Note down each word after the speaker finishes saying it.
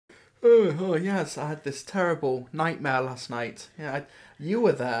Oh yes, I had this terrible nightmare last night. Yeah, you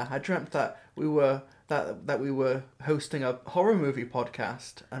were there. I dreamt that we were hosting a horror movie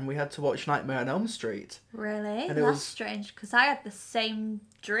podcast, and we had to watch Nightmare on Elm Street. Really? And it That's was strange, because I had the same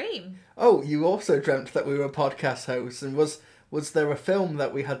dream. Oh, you also dreamt that we were podcast hosts, and was there a film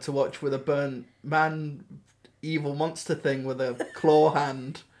that we had to watch with a burnt man, evil monster thing with a claw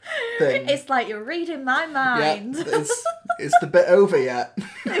hand thing? It's like you're reading my mind. Yeah, it's the bit over yet.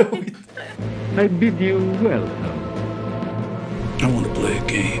 I bid you welcome. I want to play a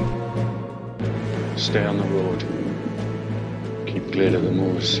game. Stay on the road. Keep clear of the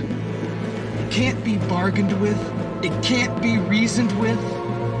moors. Can't be bargained with. It can't be reasoned with.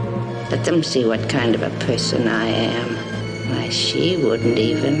 Let them see what kind of a person I am. Why, she wouldn't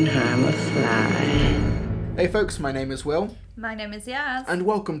even harm a fly. Hey folks, my name is Will. My name is Yaz. And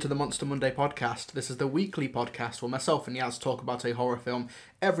welcome to the Monster Monday podcast. This is the weekly podcast where myself and Yaz talk about a horror film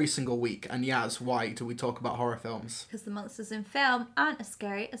every single week. And Yaz, why do we talk about horror films? Because the monsters in film aren't as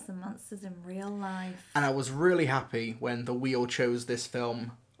scary as the monsters in real life. And I was really happy when the wheel chose this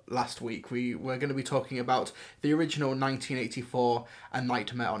film last week. We were going to be talking about the original 1984 A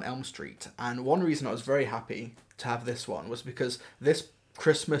Nightmare on Elm Street. And one reason I was very happy to have this one was because this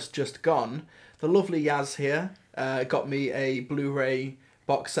Christmas just gone, the lovely Yaz here got me a Blu-ray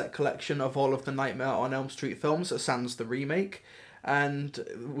box set collection of all of the Nightmare on Elm Street films, sans the remake, and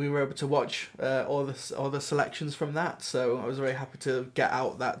we were able to watch all the selections from that. So I was very happy to get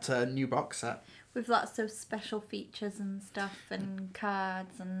out that new box set. With lots of special features and stuff, and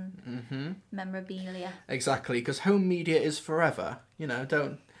cards and memorabilia. Exactly, because home media is forever.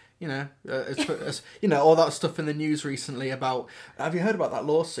 All that stuff in the news recently about... Have you heard about that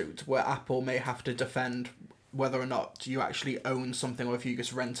lawsuit where Apple may have to defend whether or not you actually own something or if you're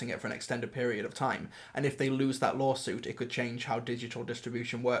just renting it for an extended period of time? And if they lose that lawsuit, it could change how digital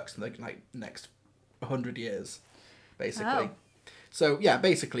distribution works in the next 100 years, basically. Oh. So, yeah,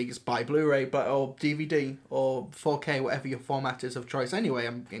 basically, just buy Blu-ray or DVD or 4K, whatever your format is of choice. Anyway,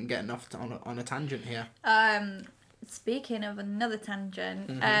 I'm getting off on a tangent here. Speaking of another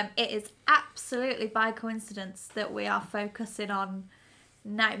tangent, it is absolutely by coincidence that we are focusing on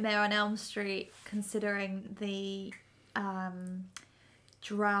Nightmare on Elm Street, considering the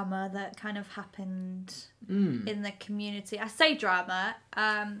drama that kind of happened in the community. I say drama,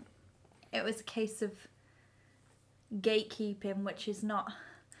 it was a case of gatekeeping, which is not...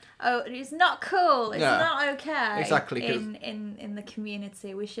 Oh, it's not cool. It's not okay. Exactly. In the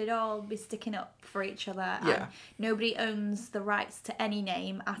community, we should all be sticking up for each other. Yeah. And nobody owns the rights to any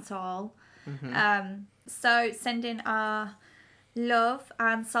name at all. So sending our love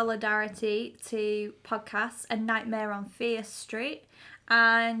and solidarity to podcasts A Nightmare on Fear Street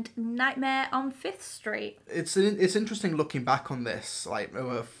and Nightmare on Fifth Street. It's interesting looking back on this, like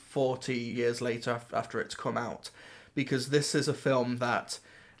over 40 years later after it's come out, because this is a film that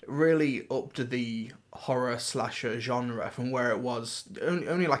really upped the horror slasher genre from where it was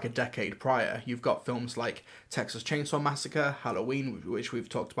only like a decade prior. You've got films like Texas Chainsaw Massacre, Halloween, which we've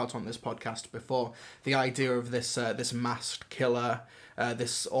talked about on this podcast before. The idea of this masked killer,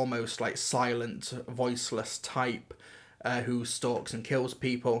 this almost like silent, voiceless type who stalks and kills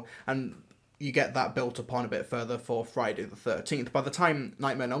people, and you get that built upon a bit further for Friday the 13th. By the time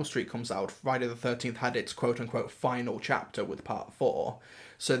Nightmare on Elm Street comes out, Friday the 13th had its quote-unquote final chapter with part 4.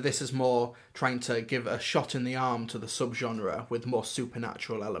 So this is more trying to give a shot in the arm to the subgenre with more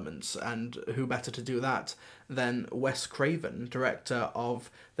supernatural elements. And who better to do that than Wes Craven, director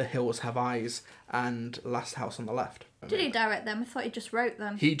of The Hills Have Eyes and Last House on the Left. Did he direct them? I thought he just wrote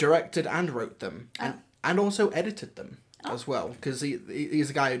them. He directed and wrote them, and also edited them. As well, because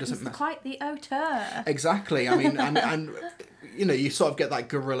he's a guy who doesn't... He's quite the auteur. Exactly. I mean, and you sort of get that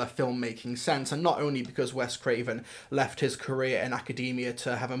guerrilla filmmaking sense, and not only because Wes Craven left his career in academia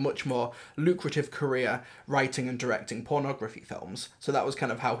to have a much more lucrative career writing and directing pornography films. So that was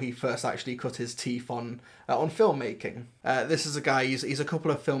kind of how he first actually cut his teeth on filmmaking. This is a guy, he's a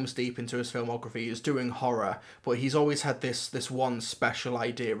couple of films deep into his filmography. He's doing horror, but he's always had this one special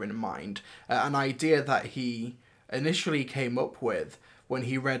idea in mind, an idea that he initially came up with when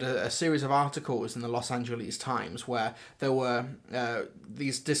he read a series of articles in the Los Angeles Times where there were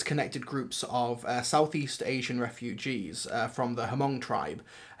these disconnected groups of Southeast Asian refugees from the Hmong tribe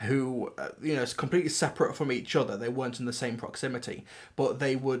who, completely separate from each other. They weren't in the same proximity, but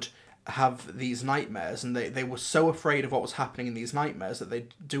they would have these nightmares, and they were so afraid of what was happening in these nightmares that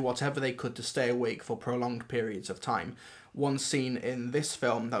they'd do whatever they could to stay awake for prolonged periods of time. One scene in this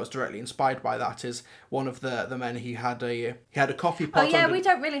film that was directly inspired by that is one of the men. He had a coffee pot. Oh yeah, we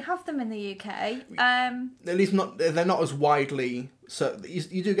don't really have them in the UK. At least they're not as widely So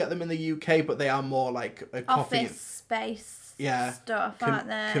you do get them in the UK, but they are more like a coffee Office space yeah, stuff, aren't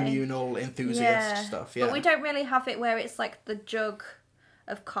they? communal enthusiast stuff. Yeah, but we don't really have it where it's like the jug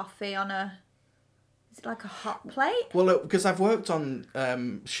of coffee on a. Is it like a hot plate? Well, because I've worked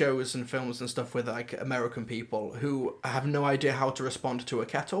on shows and films and stuff with like American people who have no idea how to respond to a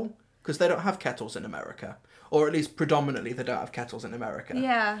kettle because they don't have kettles in America, or at least predominantly they don't have kettles in America.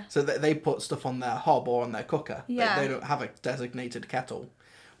 Yeah. So they put stuff on their hob or on their cooker. Yeah. They don't have a designated kettle,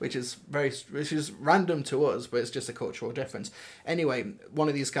 which is random to us, but it's just a cultural difference. Anyway, one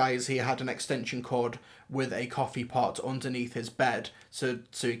of these guys, he had an extension cord with a coffee pot underneath his bed, so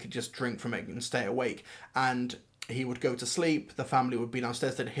he could just drink from it and stay awake. And he would go to sleep. The family would be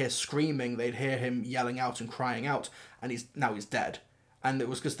downstairs. They'd hear screaming. They'd hear him yelling out and crying out, and he's dead. And it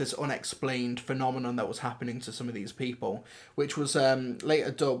was just this unexplained phenomenon that was happening to some of these people, which was later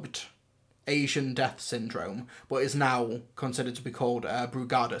dubbed Asian death syndrome, but is now considered to be called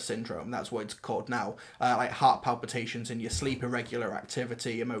Brugada syndrome. That's what it's called now. Like heart palpitations in your sleep, irregular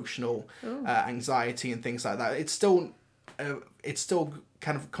activity, emotional anxiety, and things like that. It's still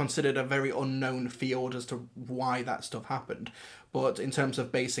kind of considered a very unknown field as to why that stuff happened. But in terms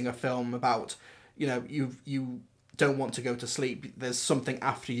of basing a film about, you don't want to go to sleep, there's something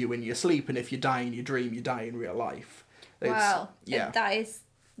after you in your sleep, and if you die in your dream, you die in real life. That is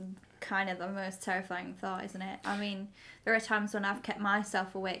kind of the most terrifying thought, isn't it? I mean, there are times when I've kept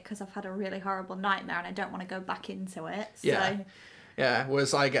myself awake because I've had a really horrible nightmare and I don't want to go back into it. So. Yeah,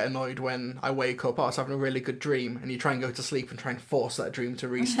 whereas I get annoyed when I wake up, I was having a really good dream, and you try and go to sleep and try and force that dream to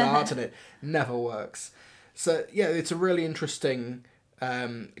restart, and it never works. So, yeah, it's a really interesting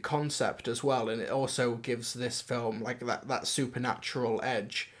concept as well, and it also gives this film like that supernatural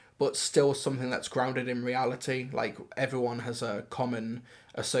edge, but still something that's grounded in reality. Like, everyone has a common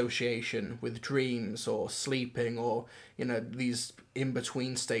association with dreams or sleeping or, these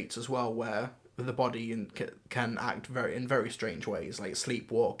in-between states as well, where the body can act in very strange ways, like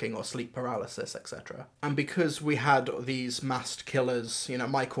sleepwalking or sleep paralysis, etc. And because we had these masked killers,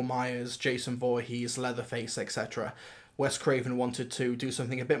 Michael Myers, Jason Voorhees, Leatherface, etc., Wes Craven wanted to do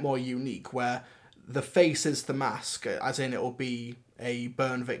something a bit more unique, where the face is the mask, as in it will be a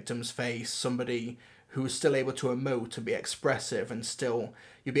burn victim's face, somebody who's still able to emote and be expressive, and still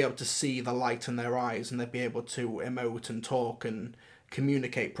you'll be able to see the light in their eyes, and they'll be able to emote and talk and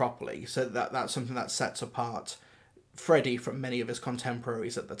communicate properly. So that's something that sets apart Freddy from many of his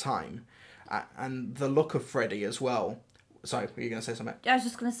contemporaries at the time. And the look of Freddy as well. Sorry, were you going to say something? I was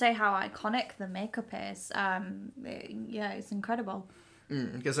just going to say how iconic the makeup is. It's incredible.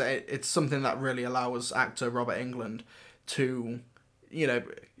 Because it's something that really allows actor Robert Englund to,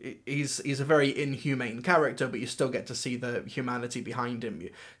 he's a very inhumane character, but you still get to see the humanity behind him.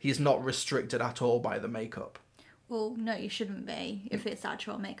 He's not restricted at all by the makeup. Well, no, you shouldn't be if it's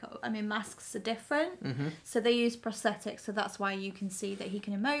actual makeup. I mean, masks are different. Mm-hmm. So they use prosthetics, so that's why you can see that he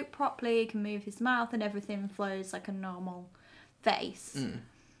can emote properly, he can move his mouth, and everything flows like a normal face.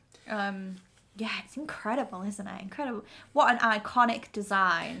 It's incredible, isn't it? Incredible. What an iconic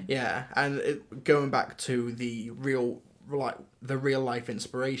design. Yeah, and going back to the real life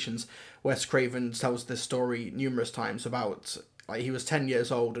inspirations, Wes Craven tells this story numerous times about, like, he was 10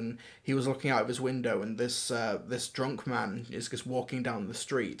 years old and he was looking out of his window, and this drunk man is just walking down the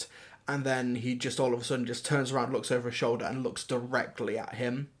street, and then he just all of a sudden just turns around, looks over his shoulder, and looks directly at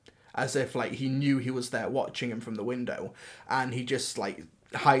him, as if like he knew he was there watching him from the window, and he just like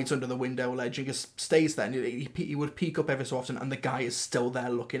hides under the window ledge and just stays there. And he would peek up every so often, and the guy is still there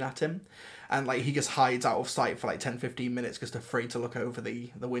looking at him, and like he just hides out of sight for like 10-15 minutes just afraid to look over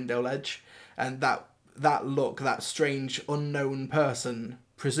the window ledge. And that look, that strange unknown person,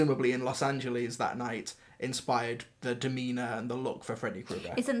 presumably in Los Angeles that night, inspired the demeanour and the look for Freddy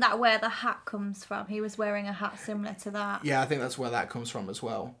Krueger. Isn't that where the hat comes from? He was wearing a hat similar to that. Yeah, I think that's where that comes from as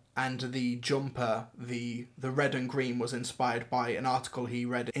well. And the jumper, the red and green, was inspired by an article he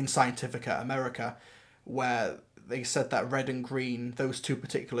read in Scientifica America, where they said that red and green, those two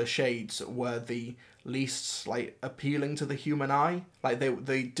particular shades, were the least like appealing to the human eye. Like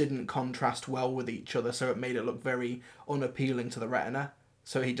they didn't contrast well with each other, so it made it look very unappealing to the retina.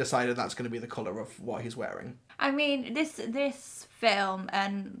 So he decided that's going to be the colour of what he's wearing. I mean, this film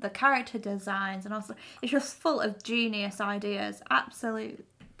and the character designs and also, it's just full of genius ideas. Absolute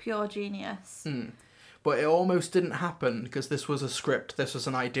pure genius. But it almost didn't happen, because this was a script, this was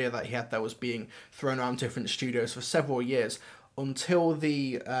an idea that he had that was being thrown around different studios for several years, until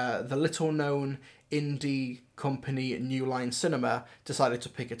the little-known indie company New Line Cinema decided to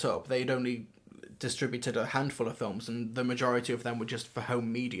pick it up. They'd only distributed a handful of films, and the majority of them were just for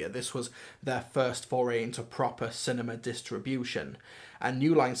home media. This was their first foray into proper cinema distribution. And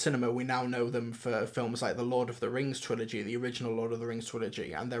New Line Cinema, we now know them for films like the Lord of the Rings trilogy, the original Lord of the Rings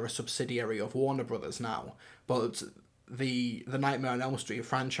trilogy, and they're a subsidiary of Warner Brothers now. But the Nightmare on Elm Street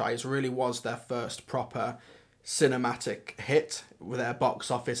franchise really was their first proper cinematic hit, with their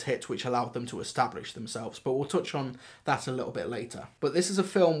box office hit, which allowed them to establish themselves. But we'll touch on that a little bit later. But this is a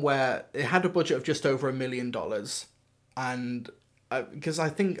film where it had a budget of just over $1 million, and because I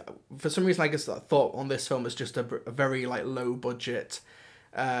think for some reason I guess I thought on this film as just a very like low budget,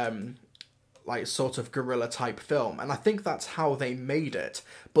 like sort of guerrilla type film, and I think that's how they made it.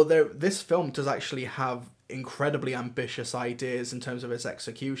 But this film does actually have incredibly ambitious ideas in terms of its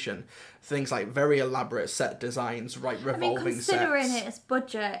execution. Things like very elaborate set designs, revolving considering sets. its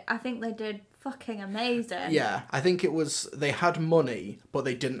budget, I think they did fucking amazing. Yeah, I think it was, they had money, but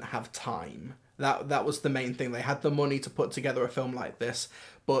they didn't have time. That was the main thing. They had the money to put together a film like this,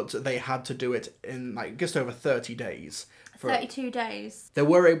 but they had to do it in like just over 30 days. 32 days. They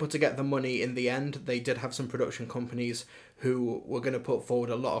were able to get the money in the end. They did have some production companies who were going to put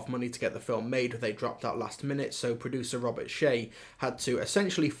forward a lot of money to get the film made. They dropped out last minute, so producer Robert Shea had to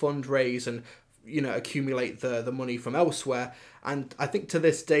essentially fundraise and accumulate the money from elsewhere. And I think to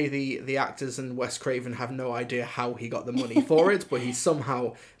this day the actors and Wes Craven have no idea how he got the money for it, but he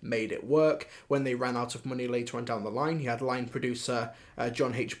somehow made it work. When they ran out of money later on down the line, he had line producer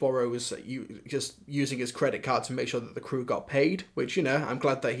John H. Burroughs just using his credit card to make sure that the crew got paid, which I'm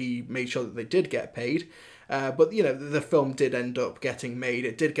glad that he made sure that they did get paid. But the film did end up getting made.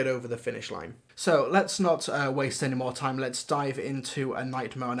 It did get over the finish line. So let's not waste any more time. Let's dive into A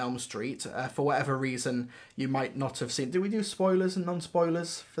Nightmare on Elm Street. For whatever reason, you might not have seen... Did we do spoilers and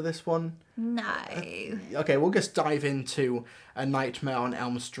non-spoilers for this one? No. Okay, we'll just dive into A Nightmare on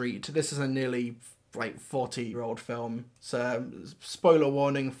Elm Street. This is a nearly 40-year-old film. So spoiler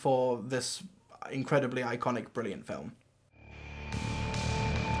warning for this incredibly iconic, brilliant film.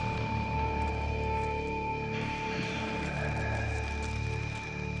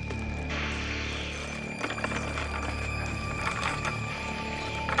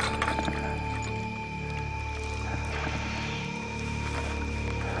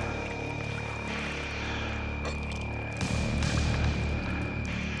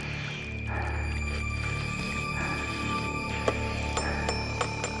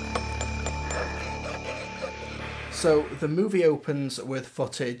 So the movie opens with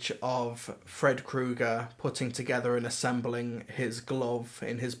footage of Fred Krueger putting together and assembling his glove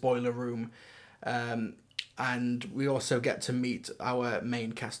in his boiler room. And we also get to meet our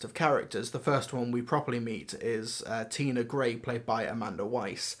main cast of characters. The first one we properly meet is Tina Gray, played by Amanda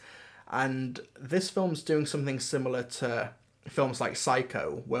Weiss. And this film's doing something similar to films like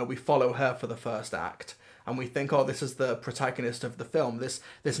Psycho, where we follow her for the first act. And we think, oh, this is the protagonist of the film. This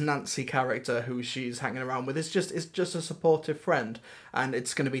Nancy character who she's hanging around with is just a supportive friend, and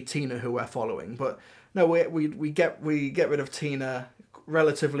it's going to be Tina who we're following. But no, we get rid of Tina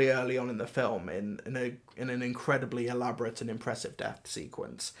relatively early on in the film in an incredibly elaborate and impressive death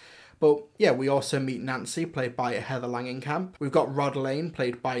sequence. But yeah, we also meet Nancy, played by Heather Langenkamp. We've got Rod Lane,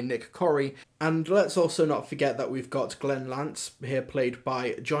 played by Nick Corey. And let's also not forget that we've got Glenn Lance, here played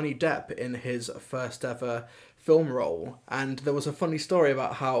by Johnny Depp in his first ever film role. And there was a funny story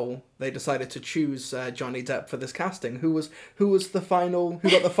about how they decided to choose Johnny Depp for this casting. Who got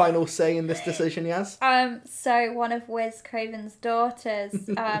the final say in this decision, Yaz? So one of Wes Craven's daughters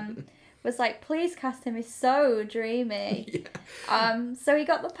was like, please cast him, he's so dreamy. Yeah. So he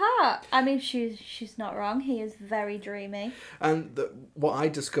got the part. I mean, she's not wrong, he is very dreamy. And what I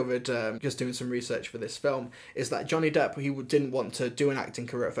discovered just doing some research for this film is that Johnny Depp, he didn't want to do an acting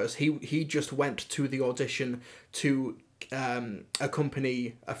career at first. He just went to the audition to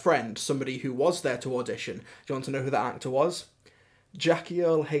accompany a friend, somebody who was there to audition. Do you want to know who that actor was? Jackie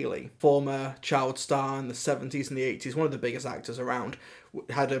Earle Haley, former child star in the 70s and the 80s, one of the biggest actors around,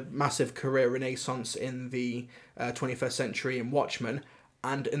 had a massive career renaissance in the 21st century in Watchmen,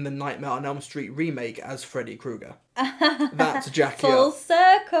 and in the Nightmare on Elm Street remake as Freddy Krueger. That's Jackie Earle. Full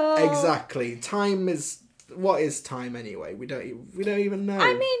circle. Exactly. Time is... What is time anyway? We don't even know.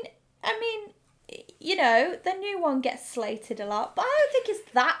 I mean, the new one gets slated a lot, but I don't think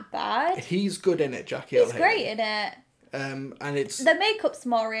it's that bad. He's good in it, Jackie Earle Haley. He's great in it. And it's... The makeup's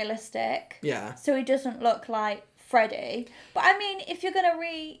more realistic. Yeah. So he doesn't look like Freddy. But I mean, if you're going to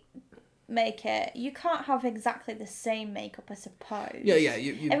remake it, you can't have exactly the same makeup, I suppose. Yeah.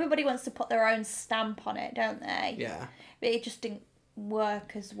 Everybody wants to put their own stamp on it, don't they? Yeah. But it just didn't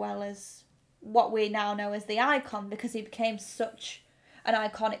work as well as what we now know as the Icon, because he became such an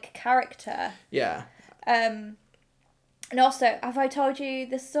iconic character. Yeah. And also, have I told you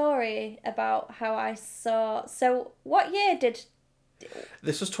the story about how I saw... So, what year did...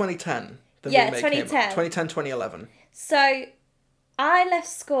 This was 2010. The Yeah, remake came out. 2010. 2010, 2011. So, I left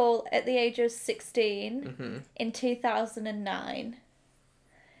school at the age of 16 in 2009.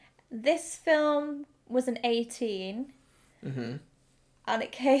 This film was an 18. And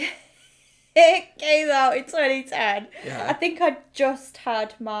it came... It came out in 2010. Yeah. I think I just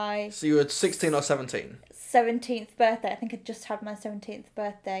had my... So you were 16 or 17? 17th birthday. I think I just had my 17th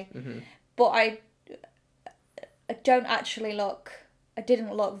birthday. But I don't actually look... I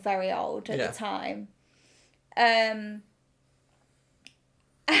didn't look very old at the time. And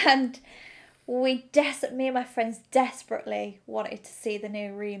me and my friends desperately wanted to see the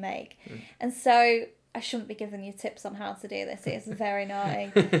new remake. And so I shouldn't be giving you tips on how to do this. It is very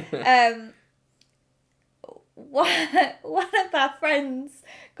naughty. One of our friends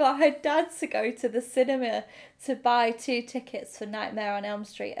got her dad to go to the cinema to buy 2 tickets for Nightmare on Elm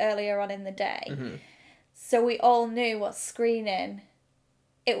Street earlier on in the day. So we all knew what screening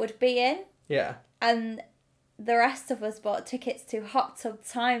it would be in. Yeah. And the rest of us bought tickets to Hot Tub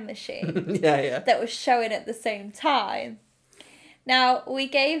Time Machine. Yeah. That was showing at the same time. Now, we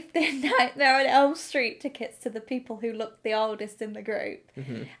gave the Nightmare on Elm Street tickets to the people who looked the oldest in the group.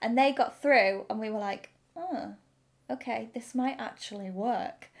 And they got through, and we were like, oh, okay, this might actually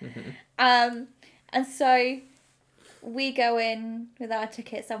work. And so we go in with our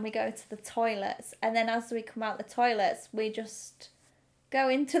tickets and we go to the toilets. And then as we come out the toilets, we just go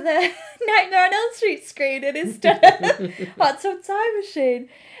into the Nightmare on Elm Street screening instead of Hot Tub Time Machine.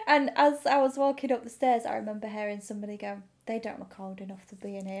 And as I was walking up the stairs, I remember hearing somebody go, they don't look old enough to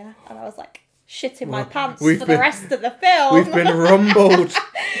be in here. And I was like, shitting my pants for the rest of the film. We've been rumbled.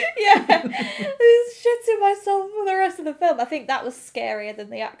 Yeah. I was shitting myself for the rest of the film. I think that was scarier than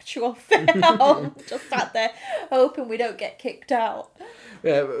the actual film. Just sat there hoping we don't get kicked out.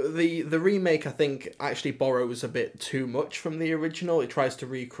 Yeah, the remake, I think, actually borrows a bit too much from the original. It tries to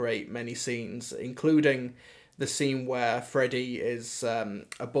recreate many scenes, including the scene where Freddy is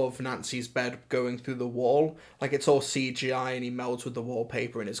above Nancy's bed going through the wall. Like, it's all CGI and he melds with the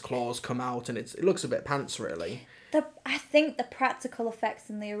wallpaper and his claws come out and it looks a bit pants, really. I think the practical effects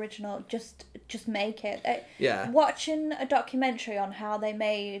in the original just make it. Yeah. Watching a documentary on how they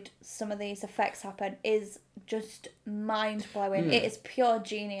made some of these effects happen is just mind-blowing. It is pure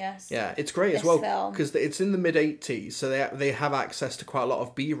genius. Yeah, it's great as well because it's in the mid-80s, so they have access to quite a lot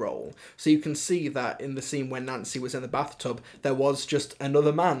of B-roll. So you can see that in the scene when Nancy was in the bathtub, there was just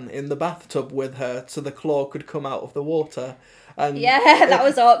another man in the bathtub with her, so the claw could come out of the water. And that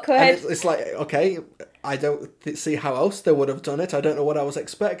was awkward. And it's like, okay, I don't see how else they would have done it. I don't know what I was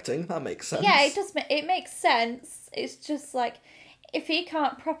expecting. That makes sense. Yeah, it does. It makes sense. It's just like, if he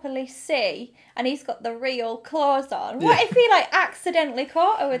can't properly see and he's got the real claws on, what if he like accidentally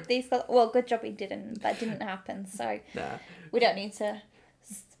caught her with these claws? Well, good job he didn't. That didn't happen. So we don't need to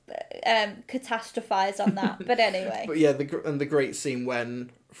catastrophize on that. But anyway. But yeah, the great scene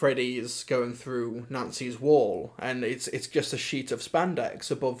when Freddy is going through Nancy's wall and it's just a sheet of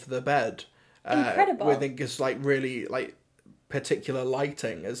spandex above the bed. Incredible. With just like really like particular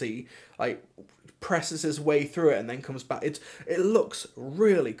lighting as he like presses his way through it and then comes back. It looks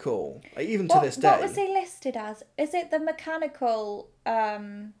really cool. Like, even to this day. What was he listed as? Is it the mechanical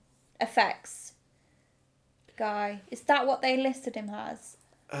effects guy? Is that what they listed him as?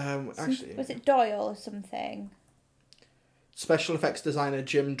 Actually, was it Doyle or something? Special effects designer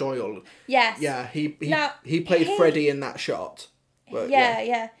Jim Doyle. Yes. Yeah, he played Freddy in that shot. But,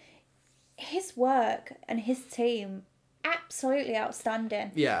 yeah. His work and his team, absolutely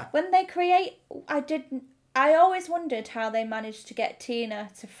outstanding. Yeah. When they create, I always wondered how they managed to get Tina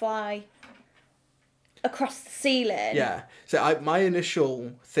to fly across the ceiling. Yeah. So my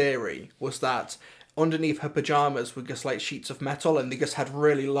initial theory was that underneath her pajamas were just like sheets of metal and they just had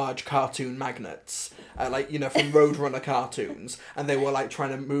really large cartoon magnets, like, you know, from Roadrunner cartoons, and they were like trying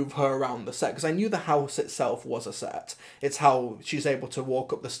to move her around the set because I knew the house itself was a set. It's how she's able to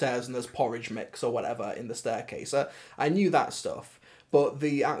walk up the stairs and there's porridge mix or whatever in the staircase. I knew that stuff, but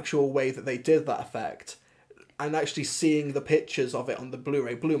the actual way that they did that effect and actually seeing the pictures of it on the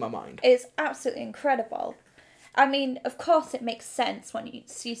Blu-ray blew my mind. It's absolutely incredible. I mean, of course it makes sense when you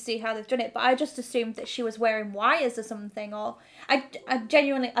see how they've done it, but I just assumed that she was wearing wires or something, or I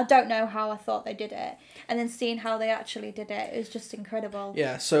genuinely, I don't know how I thought they did it. And then seeing how they actually did it is just incredible.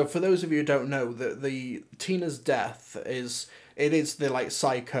 Yeah, so for those of you who don't know, the Tina's death is the like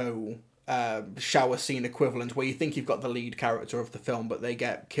psycho shower scene equivalent where you think you've got the lead character of the film, but they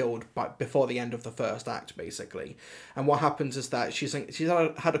get killed before the end of the first act, basically. And what happens is that she's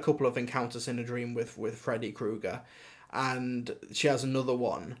had a couple of encounters in a dream with Freddy Krueger, and she has another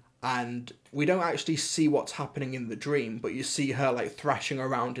one, and we don't actually see what's happening in the dream, but you see her like thrashing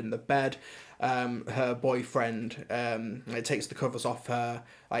around in the bed. Her boyfriend it takes the covers off her,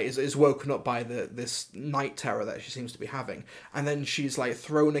 like is woken up by this night terror that she seems to be having, and then she's like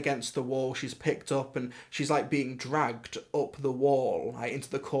thrown against the wall, she's picked up, and she's like being dragged up the wall, like into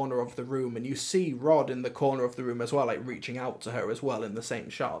the corner of the room, and you see Rod in the corner of the room as well, like reaching out to her as well in the same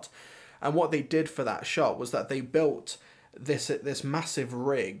shot. And what they did for that shot was that they built this massive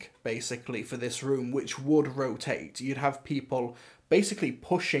rig basically for this room, which would rotate. You'd have people basically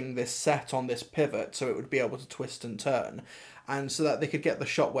pushing this set on this pivot so it would be able to twist and turn, and so that they could get the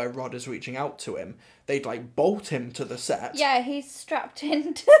shot where Rod is reaching out to him, they'd like bolt him to the set. Yeah, he's strapped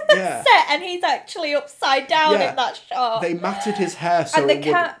into the set and he's actually upside down in that shot. They matted his hair so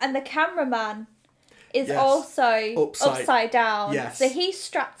and the cameraman is also upside down. Yes. So he's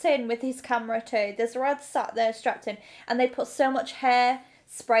strapped in with his camera too. There's Rod sat there strapped in, and they put so much hair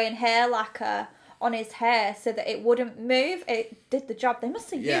spray and hair lacquer on his hair so that it wouldn't move. It did the job. They must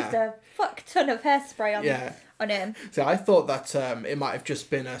have used a fuck ton of hairspray on him. So I thought that it might have just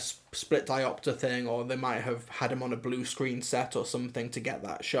been a split diopter thing, or they might have had him on a blue screen set or something to get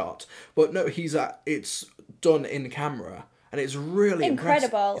that shot. But no, it's done in camera. And it's really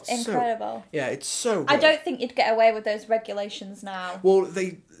incredible. Incredible. It's so good. I don't think you'd get away with those regulations now. Well,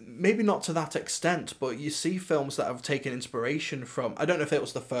 they maybe not to that extent, but you see films that have taken inspiration from... I don't know if it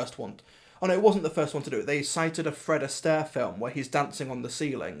was the first one. Oh no, it wasn't the first one to do it. They cited a Fred Astaire film where he's dancing on the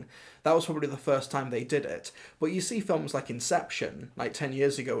ceiling. That was probably the first time they did it. But you see films like Inception, like 10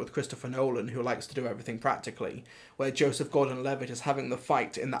 years ago with Christopher Nolan, who likes to do everything practically, where Joseph Gordon-Levitt is having the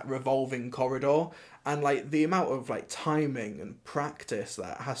fight in that revolving corridor, and like the amount of like timing and practice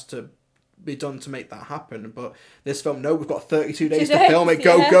that has to be done to make that happen. But this film, no, we've got 32 days to film it.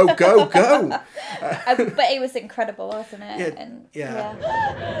 Go, go, go, go. But it was incredible, wasn't it? Yeah.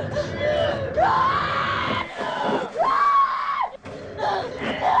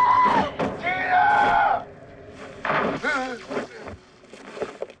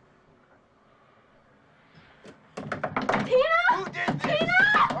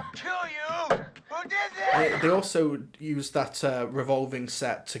 They also used that revolving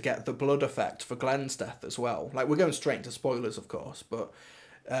set to get the blood effect for Glenn's death as well. Like, we're going straight into spoilers, of course, but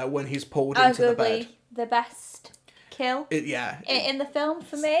when he's pulled into the bed... the best kill in the film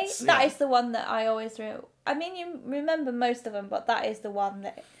for me. That is the one that I always... I mean, you remember most of them, but that is the one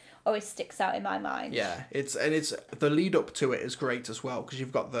that always sticks out in my mind. Yeah, it's the lead up to it is great as well, because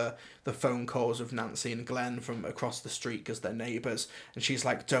you've got the phone calls of Nancy and Glenn from across the street because they're neighbours, and she's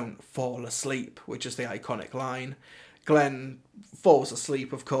like, "Don't fall asleep," which is the iconic line. Glenn falls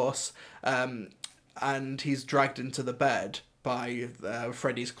asleep, of course, and he's dragged into the bed by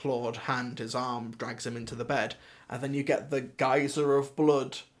Freddy's clawed hand. His arm drags him into the bed, and then you get the geyser of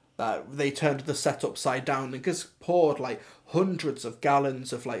blood that they turned the set upside down and just poured like hundreds of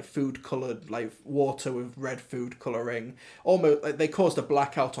gallons of like food coloured like water with red food colouring. Almost like they caused a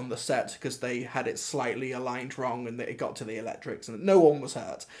blackout on the set because they had it slightly aligned wrong and it got to the electrics and no one was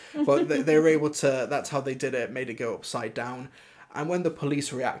hurt. But they were able to, that's how they did it, made it go upside down. And when the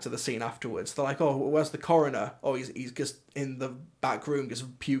police react to the scene afterwards, they're like, "Oh, where's the coroner? Oh, he's just in the back room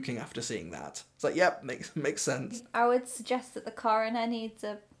just puking after seeing that." It's like, yep, makes sense. I would suggest that the coroner needs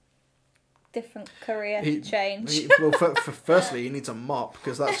a different career change. Well, firstly, he needs a mop,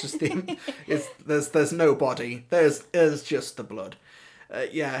 because that's just there's no body. There's just the blood.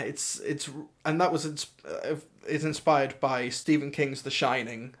 It's and that was it's inspired by Stephen King's The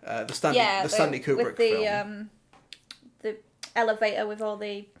Shining, the Stanley Kubrick film. The elevator with all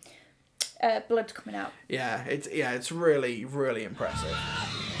the blood coming out. It's really, really impressive.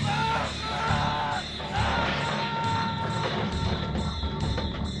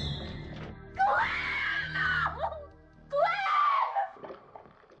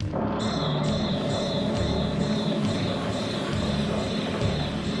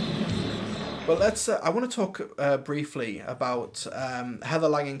 But I want to talk briefly about Heather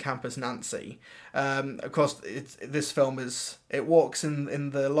Langenkamp as Nancy. Of course, this film walks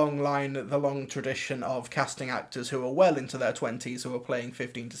in the long tradition of casting actors who are well into their 20s who are playing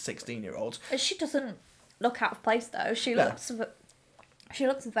 15 to 16-year-olds. She doesn't look out of place though. She looks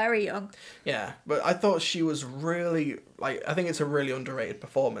very young. Yeah, but I thought she was really, I think it's a really underrated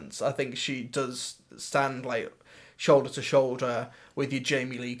performance. I think she does stand shoulder to shoulder with your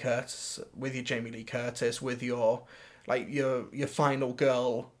Jamie Lee Curtis, with your final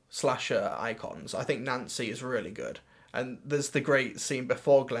girl slasher icons, I think Nancy is really good. And there's the great scene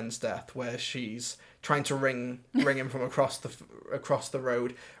before Glenn's death where she's trying to ring him from across the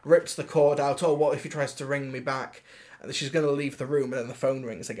road, rips the cord out. Oh, what if he tries to ring me back? And she's going to leave the room, and then the phone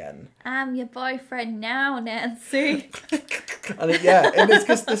rings again. I'm your boyfriend now, Nancy. And it's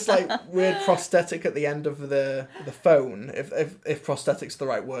just this like weird prosthetic at the end of the phone, if prosthetic's the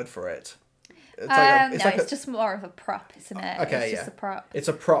right word for it. It's just more of a prop, isn't it? Okay, it's just a prop. It's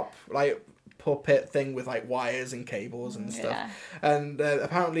a prop, like puppet thing with like wires and cables and stuff. Yeah. And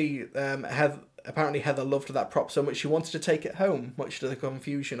apparently Heather loved that prop so much she wanted to take it home, much to the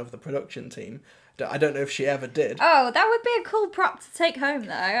confusion of the production team. I don't know if she ever did. Oh, that would be a cool prop to take home,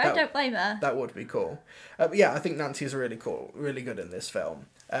 though. I don't blame her. That would be cool. I think Nancy's really cool, really good in this film.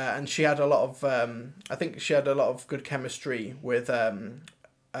 And she had a lot of, I think she had a lot of good chemistry with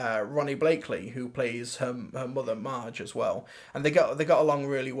Ronnie Blakely, who plays her mother Marge as well. And they got along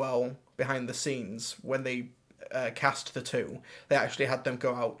really well behind the scenes when they cast the two. They actually had them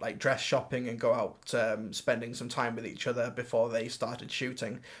go out like dress shopping and go out spending some time with each other before they started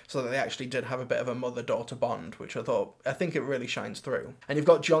shooting, so that they actually did have a bit of a mother-daughter bond, which I think it really shines through. And you've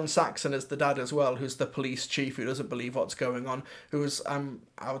got John Saxon as the dad as well, who's the police chief who doesn't believe what's going on, who's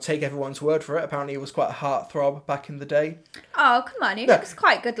I'll take everyone's word for it, apparently he was quite a heartthrob back in the day. Oh, come on, he looks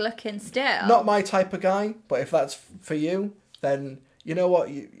quite good looking still. Not my type of guy, but if that's for you, then you know what,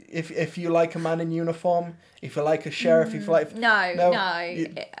 if you like a man in uniform, if you like a sheriff, if you like... No.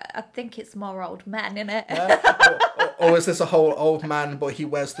 I think it's more old men, innit? Or is this a whole old man, but he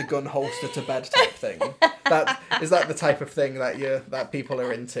wears the gun holster to bed type thing? Is that the type of thing that people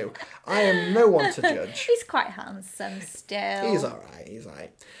are into? I am no one to judge. He's quite handsome still. He's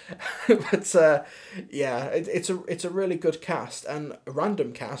alright. But it's a really good cast, and a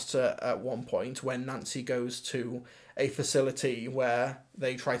random cast at one point when Nancy goes to a facility where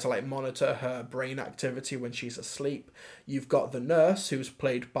they try to like monitor her brain activity when she's asleep. You've got the nurse, who's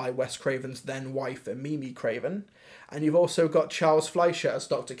played by Wes Craven's then wife, Mimi Craven, and you've also got Charles Fleischer as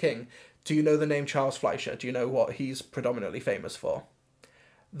Dr. King. Do you know the name Charles Fleischer? Do you know what he's predominantly famous for?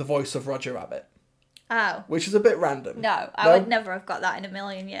 The voice of Roger Rabbit. Oh. Which is a bit random. No, I would never have got that in a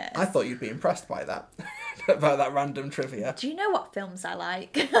million years. I thought you'd be impressed by that. About that random trivia. Do you know what films I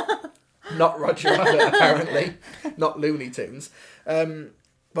like? Not Roger Rabbit, apparently. Not Looney Tunes.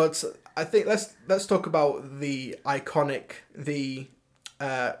 But I think let's talk about the iconic,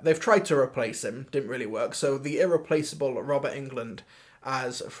 they've tried to replace him, didn't really work. So the irreplaceable Robert Englund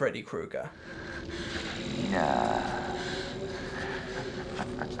as Freddy Krueger.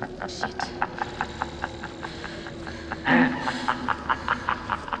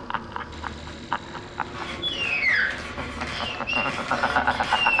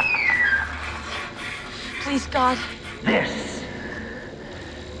 Please, God. This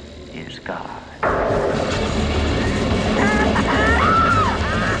is God.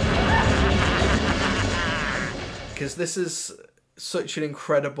 Because this is such an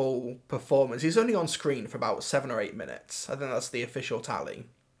incredible performance. He's only on screen for about 7 or 8 minutes. I think that's the official tally.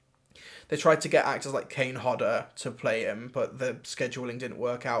 They tried to get actors like Kane Hodder to play him, but the scheduling didn't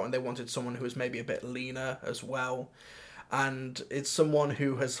work out, and they wanted someone who was maybe a bit leaner as well. And it's someone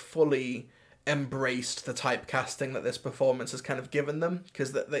who has fully embraced the typecasting that this performance has kind of given them,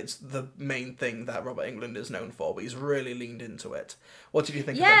 because it's the main thing that Robert Englund is known for, but he's really leaned into it. What did you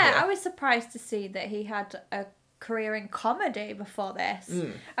think of him here? Yeah, I was surprised to see that he had a career in comedy before this.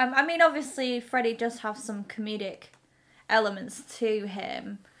 I mean, obviously, Freddy does have some comedic elements to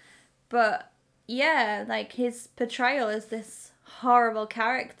him, but yeah, like his portrayal as this horrible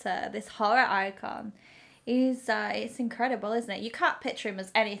character, this horror icon, it's incredible, isn't it? You can't picture him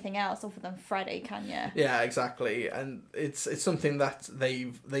as anything else other than Freddy, can you? Yeah, exactly. And it's something that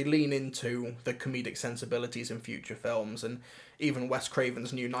they lean into the comedic sensibilities in future films, and even Wes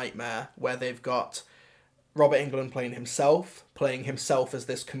Craven's New Nightmare, where they've got Robert Englund playing himself as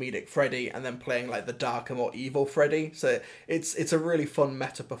this comedic Freddy, and then playing like the darker, more evil Freddy. So it's a really fun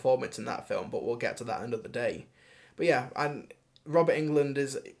meta performance in that film, but we'll get to that another day. But yeah, and Robert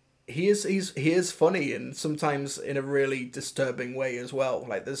Englund he is funny, and sometimes in a really disturbing way as well.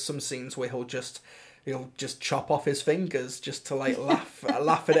 Like there's some scenes where he'll just chop off his fingers just to like laugh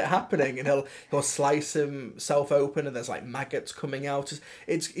at it happening, and he'll slice himself open, and there's like maggots coming out.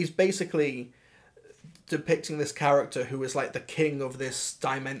 He's basically depicting this character who is like the king of this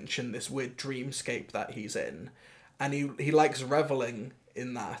dimension, this weird dreamscape that he's in, and he likes reveling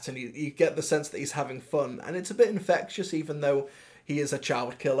in that, and you get the sense that he's having fun, and it's a bit infectious, even though he is a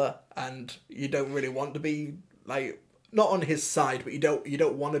child killer, and you don't really want to be like not on his side, but you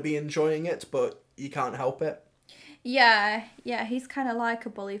don't want to be enjoying it, but you can't help it. Yeah, he's kind of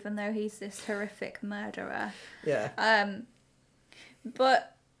likable, even though he's this horrific murderer. Yeah.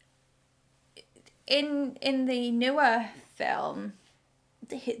 But in the newer film,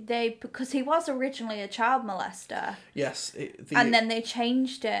 they because he was originally a child molester, Yes. and then they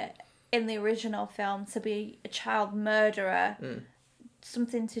changed it in the original film to be a child murderer.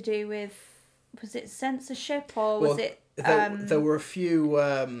 Something to do with, was it censorship or was it? There were a few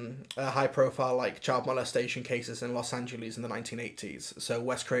high-profile like child molestation cases in Los Angeles in the 1980s. So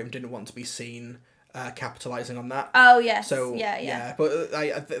Wes Craven didn't want to be seen capitalizing on that. Oh yes. So yeah. But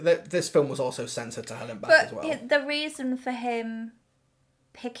this film was also censored to hell and back But as well. the reason for him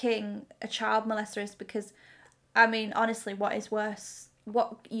picking a child molester is because, I mean, honestly, what is worse?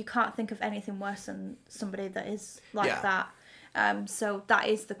 What, you can't think of anything worse than somebody that is like that. So that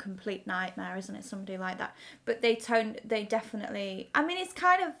is the complete nightmare, isn't it? Somebody like that. But they definitely, I mean, it's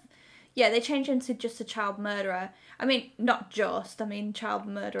kind of, they change into just a child murderer. I mean, not just, I mean, child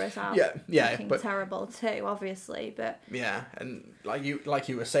murderers are fucking terrible too, obviously, but... Yeah, and like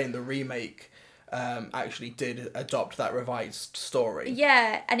you were saying, the remake actually did adopt that revised story.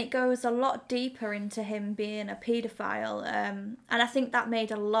 Yeah, and it goes a lot deeper into him being a paedophile, and I think that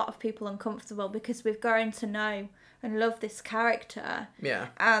made a lot of people uncomfortable because we've grown to know and love this character. Yeah.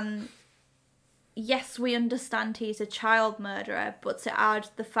 Yes, we understand he's a child murderer, but to add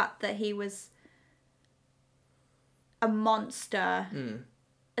the fact that he was a monster...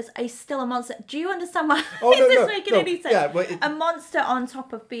 He's still a monster. Do you understand why? Oh, is this making any sense? Yeah, but a monster on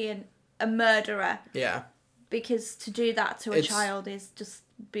top of being a murderer. Yeah. Because to do that to a child is just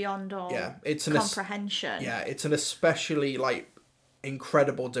beyond all comprehension. It's an especially like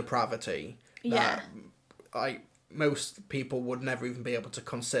incredible depravity that like most people would never even be able to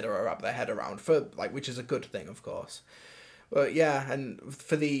consider or wrap their head around, for like, which is a good thing, of course. But yeah, and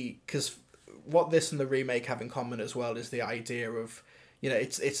because what this and the remake have in common as well is the idea of, you know,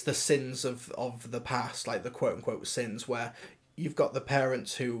 it's the sins of the past, like the quote unquote sins, where you've got the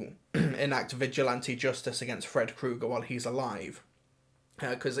parents who enact vigilante justice against Fred Krueger while he's alive.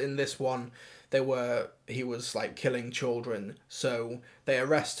 Because in this one, he was like killing children, so they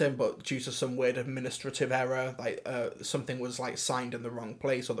arrest him, but due to some weird administrative error, like something was like signed in the wrong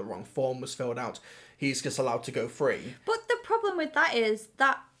place or the wrong form was filled out, he's just allowed to go free. But the problem with that is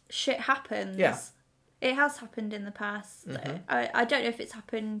that shit happens. Yeah. It has happened in the past. Mm-hmm. I don't know if it's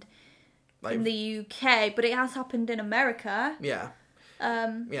happened Like, in the UK, but it has happened in America. Yeah.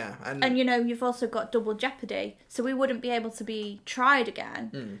 And you know, you've also got double jeopardy, so we wouldn't be able to be tried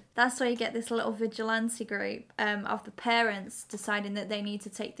again. That's why you get this little vigilante group of the parents deciding that they need to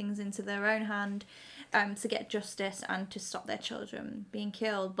take things into their own hand to get justice and to stop their children being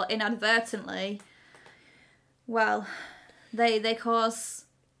killed. But inadvertently, well, they cause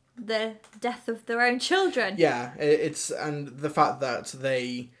the death of their own children. Yeah, and the fact that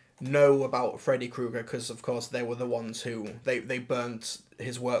they know about Freddy Krueger because, of course, they were the ones who they burnt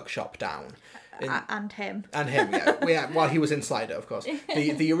his workshop down. And him. And him, yeah. While he was inside it, of course.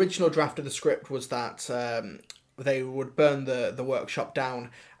 The original draft of the script was that they would burn the workshop down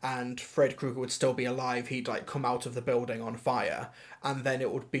and Fred Krueger would still be alive. He'd like come out of the building on fire, and then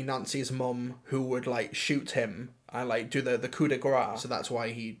it would be Nancy's mum who would like shoot him and like do the coup de grace. So that's why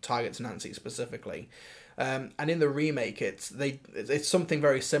he targets Nancy specifically. And in the remake, it's something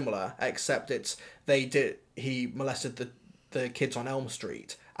very similar, except he molested the kids on Elm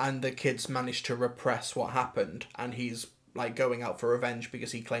Street, and the kids managed to repress what happened, and he's like going out for revenge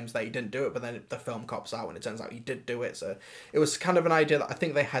because he claims that he didn't do it, but then the film cops out and it turns out he did do it. So it was kind of an idea that I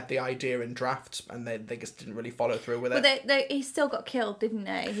think they had the idea in drafts and they just didn't really follow through with it. But he still got killed, didn't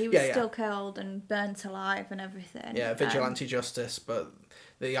he? He was still killed and burnt alive and everything. Yeah, vigilante justice, but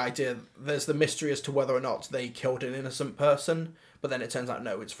the idea, there's the mystery as to whether or not they killed an innocent person, but then it turns out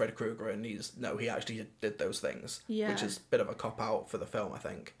no, it's Fred Krueger and he actually did those things, which is a bit of a cop-out for the film, I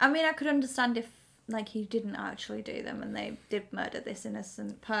think. I mean, I could understand if like he didn't actually do them and they did murder this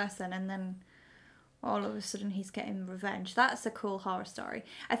innocent person and then all of a sudden he's getting revenge. That's a cool horror story.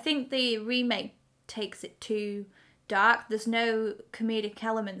 I think the remake takes it too dark. There's no comedic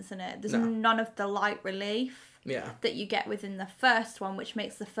elements in it. There's none of the light relief that you get within the first one, which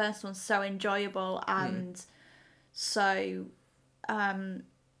makes the first one so enjoyable and so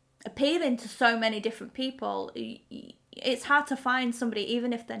appealing to so many different people. It's hard to find somebody,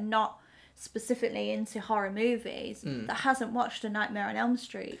 even if they're not specifically into horror movies, that hasn't watched A Nightmare on Elm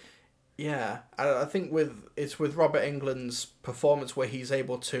Street. Yeah, I think it's with Robert Englund's performance where he's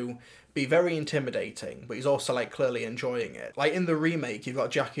able to be very intimidating, but he's also like clearly enjoying it. Like in the remake, you've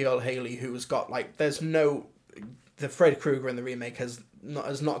got Jackie Earle Haley who's got like there's no the Freddy Krueger in the remake has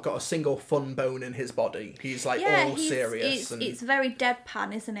not got a single fun bone in his body. He's like all serious. It's very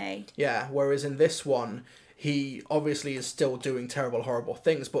deadpan, isn't he? Yeah, whereas in this one, he obviously is still doing terrible, horrible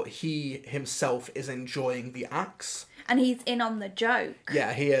things, but he himself is enjoying the acts. And he's in on the joke.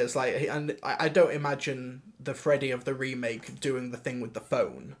 Yeah, he is. And I don't imagine the Freddy of the remake doing the thing with the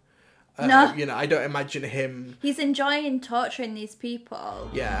phone. No. You know, I don't imagine him... He's enjoying torturing these people.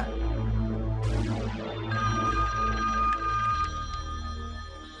 Yeah.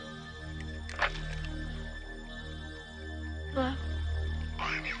 What?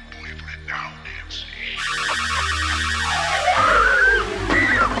 I'm your boyfriend now, Nancy.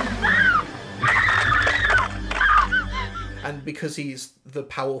 And because he's the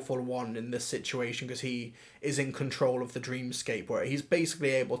powerful one in this situation, because he is in control of the dreamscape, where he's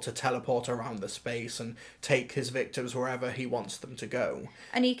basically able to teleport around the space and take his victims wherever he wants them to go.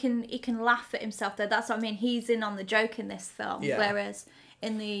 And he can laugh at himself there. That's what I mean. He's in on the joke in this film. Yeah. Whereas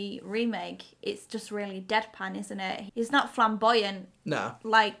in the remake, it's just really deadpan, isn't it? He's not flamboyant. No.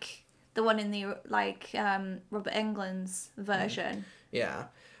 Like the one in the Robert Englund's version. Yeah.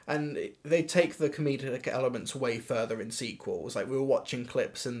 And they take the comedic elements way further in sequels. Like, we were watching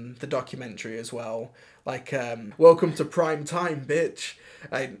clips in the documentary as well. Like, welcome to prime time, bitch.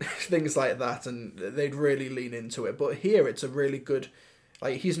 Things like that. And they'd really lean into it. But here, it's a really good...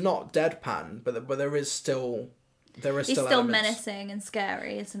 Like, he's not deadpan, but there is still... He's still elements. Menacing and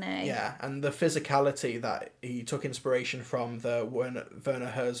scary, isn't he? Yeah, and the physicality that he took inspiration from the Werner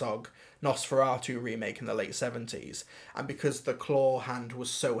Herzog Nosferatu remake in the late 70s, and because the claw hand was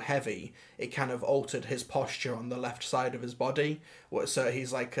so heavy, it kind of altered his posture on the left side of his body. So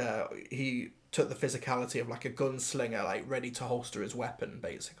he's like, he took the physicality of like a gunslinger, like ready to holster his weapon,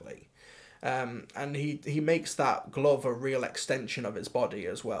 basically. And he makes that glove a real extension of his body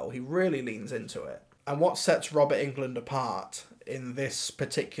as well. He really leans into it. And what sets Robert Englund apart in this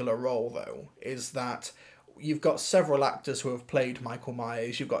particular role, though, is that you've got several actors who have played Michael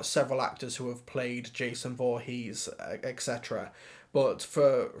Myers, you've got several actors who have played Jason Voorhees, etc. But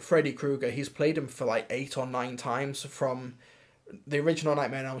for Freddy Krueger, he's played him for like 8 or 9 times, from the original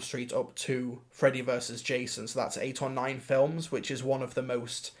Nightmare on Elm Street up to Freddy vs. Jason. So that's 8 or 9 films, which is one of the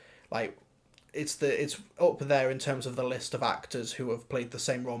most, like... It's up there in terms of the list of actors who have played the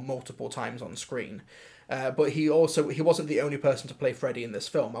same role multiple times on screen. But he wasn't the only person to play Freddy in this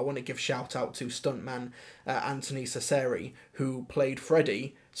film. I want to give shout out to stuntman Anthony Cesari, who played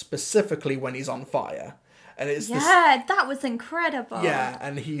Freddy specifically when he's on fire. And it's that was incredible. Yeah,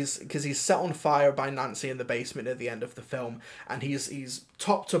 and he's set on fire by Nancy in the basement at the end of the film, and he's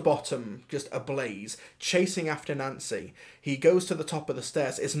top to bottom just ablaze, chasing after Nancy. He goes to the top of the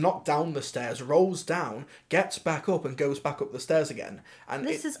stairs, is knocked down the stairs, rolls down, gets back up, and goes back up the stairs again. And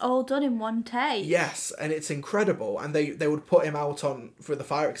this is all done in one take. Yes, and it's incredible. And they would put him out for the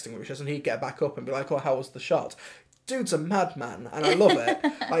fire extinguishers, and he'd get back up and be like, "Oh, how was the shot?" Dude's a madman, and I love it.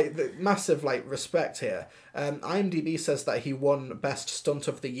 Like, the massive respect here. IMDb says that he won Best Stunt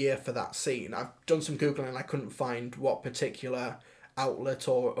of the Year for that scene. I've done some Googling and I couldn't find what particular outlet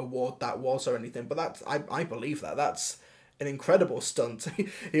or award that was or anything, but I believe that. That's an incredible stunt.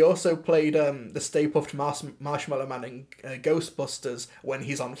 He also played the Stay Puft Marshmallow Man in Ghostbusters when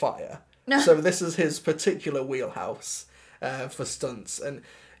he's on fire. So this is his particular wheelhouse for stunts, and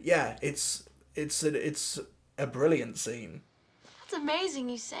yeah, it's a brilliant scene. That's amazing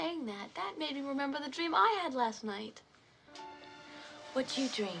you saying that. That made me remember the dream I had last night. What'd you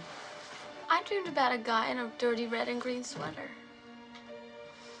dream? I dreamed about a guy in a dirty red and green sweater.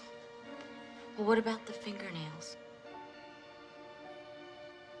 Well, what about the fingernails?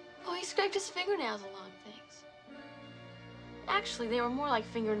 Oh, he scraped his fingernails along things. Actually, they were more like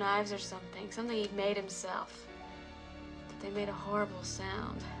finger knives or something he'd made himself. But they made a horrible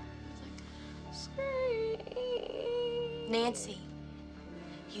sound. Nancy,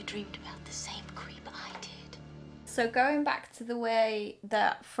 you dreamed about the same creep I did. So going back to the way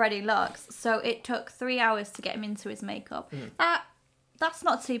that Freddy looks, so it took 3 hours to get him into his makeup. That's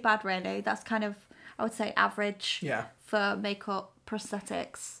not too bad, really. That's kind of, I would say, average for makeup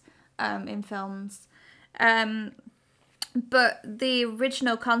prosthetics in films. But the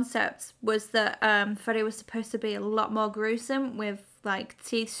original concept was that Freddy was supposed to be a lot more gruesome, with like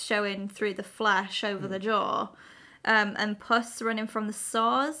teeth showing through the flesh over the jaw, and pus running from the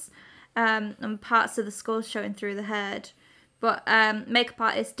saws, and parts of the skull showing through the head. But makeup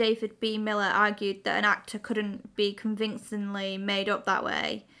artist David B. Miller argued that an actor couldn't be convincingly made up that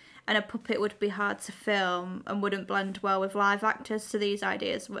way, and a puppet would be hard to film and wouldn't blend well with live actors. So these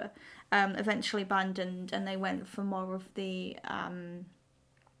ideas were eventually abandoned, and they went for more of the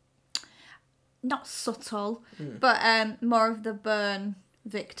not subtle, but more of the burn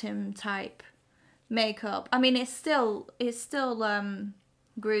victim type makeup. I mean, it's still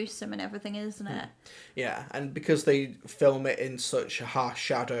gruesome and everything, isn't it? Yeah, and because they film it in such harsh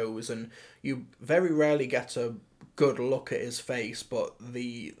shadows, and you very rarely get a good look at his face, but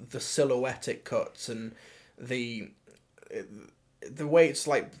the silhouetted cuts and the way it's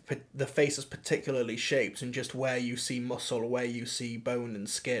like the face is particularly shaped, and just where you see muscle, where you see bone and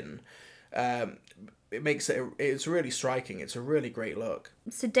skin, it makes it's really striking. It's a really great look.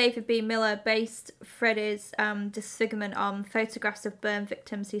 So David B. Miller based Freddy's disfigurement on photographs of burn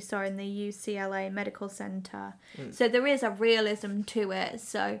victims he saw in the UCLA Medical Center. So there is a realism to it.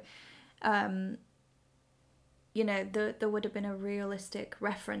 So, you know, there would have been a realistic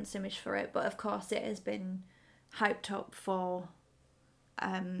reference image for it, but of course it has been hyped up for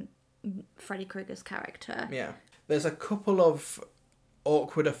Freddy Krueger's character. Yeah, there's a couple of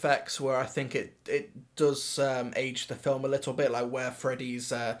awkward effects where I think it does age the film a little bit, like where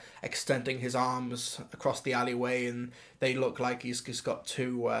Freddy's extending his arms across the alleyway and they look like he's got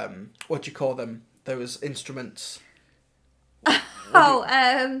two what do you call them, those instruments?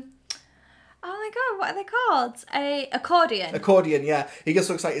 Oh my god, what are they called? A accordion. Yeah, he just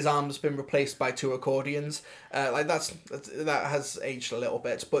looks like his arm's been replaced by two accordions. Like that has aged a little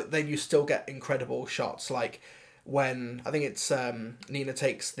bit, but then you still get incredible shots, like when I think it's Nina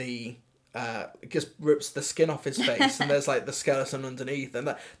takes just rips the skin off his face and there's like the skeleton underneath,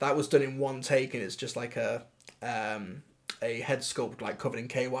 and that was done in one take, and it's just like a head sculpt like covered in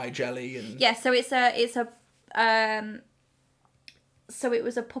KY jelly. And yeah, so it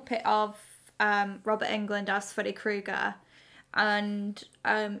was a puppet of Robert Englund as Freddy Krueger, and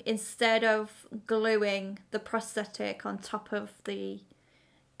instead of gluing the prosthetic on top of the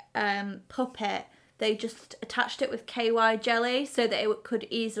puppet, they just attached it with KY jelly so that it could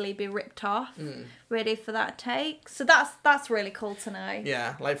easily be ripped off, ready for that take. So that's really cool to know.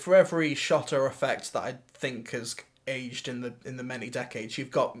 Yeah, like for every shot or effect that I think has aged in the many decades,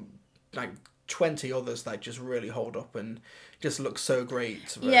 you've got like 20 others that just really hold up and just look so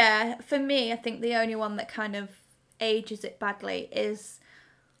great. But... yeah, for me, I think the only one that kind of ages it badly is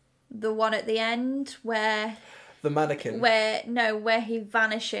the one at the end where... the mannequin. Where he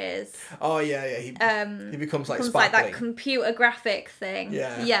vanishes. Oh yeah. He becomes like sparkling. Like that computer graphic thing.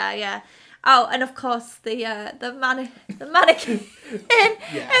 Yeah. Oh, and of course the mannequin in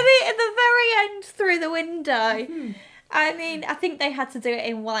the very end through the window. I mean, I think they had to do it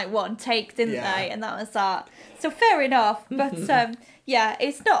in like one take, didn't they? And that was that. So fair enough, but yeah,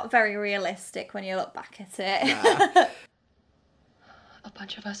 it's not very realistic when you look back at it. Nah. A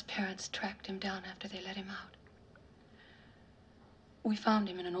bunch of us parents tracked him down after they let him out. We found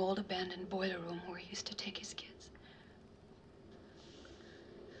him in an old abandoned boiler room where he used to take his kids.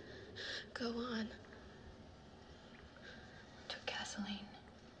 Go on. Took gasoline.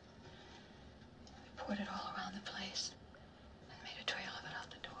 We poured it all around the place and made a trail of it out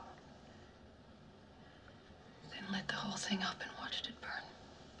the door. Then lit the whole thing up and watched it burn.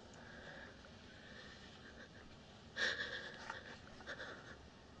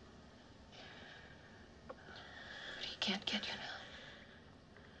 But he can't get you now.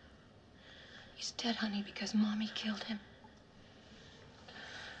 He's dead, honey, because Mommy killed him.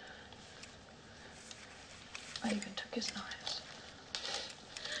 I even took his knives.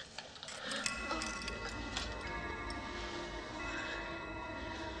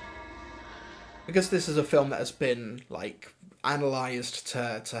 Because this is a film that has been like analysed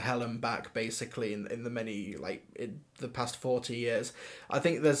to hell and back basically in the many in the past 40 years, I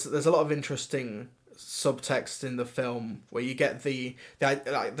think there's a lot of interesting subtext in the film where you get the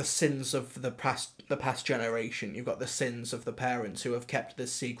sins of the past generation. You've got the sins of the parents who have kept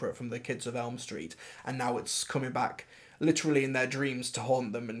this secret from the kids of Elm Street, and now it's coming back literally in their dreams to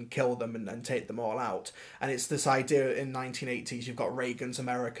haunt them and kill them and take them all out. And it's this idea in 1980s, you've got Reagan's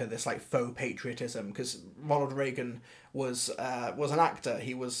America, this like faux patriotism, because Ronald Reagan was an actor.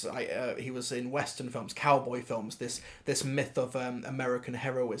 He was in Western films, cowboy films, this myth of American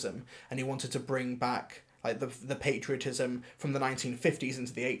heroism, and he wanted to bring back like the patriotism from the 1950s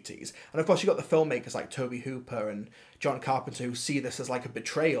into the 80s. And of course you got the filmmakers like Tobe Hooper and John Carpenter who see this as like a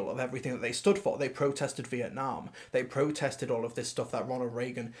betrayal of everything that they stood for. They protested Vietnam. They protested all of this stuff that Ronald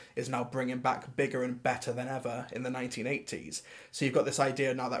Reagan is now bringing back bigger and better than ever in the 1980s. So you've got this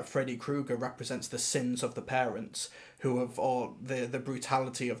idea now that Freddy Krueger represents the sins of the parents who have, or the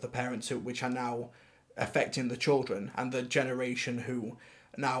brutality of the parents which are now affecting the children and the generation who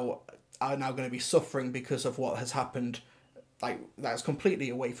are now going to be suffering because of what has happened like that's completely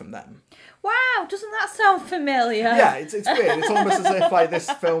away from them. Wow, doesn't that sound familiar? Yeah, it's weird. It's almost as if like this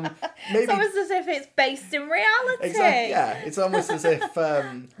film maybe It's almost as if it's based in reality. exactly. Yeah, it's almost as if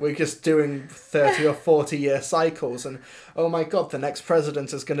we're just doing 30 or 40 year cycles, and oh my god, the next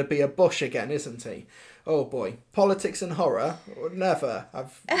president is going to be a Bush again, isn't he? Oh boy, politics and horror, never.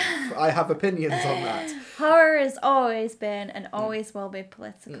 I have opinions on that. Horror has always been and always will be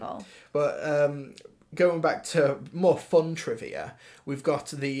political. But going back to more fun trivia, we've got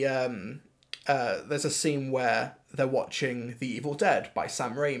the there's a scene where they're watching The Evil Dead by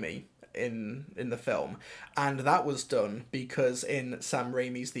Sam Raimi in the film, and that was done because in Sam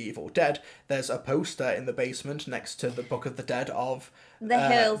Raimi's The Evil Dead there's a poster in the basement next to the Book of the Dead of The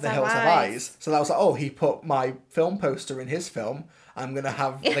Hills of Eyes. So that was like, oh, he put my film poster in his film, I'm gonna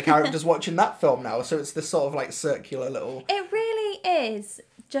have the characters watching that film now. So it's this sort of like circular little... It really is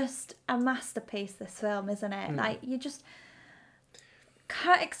just a masterpiece, this film, isn't it? Like, you just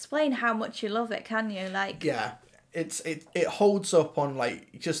can't explain how much you love it, can you? Like, yeah, it holds up on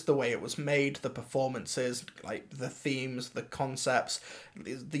like just the way it was made, the performances, like the themes, the concepts,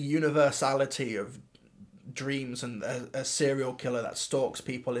 the universality of dreams, and a serial killer that stalks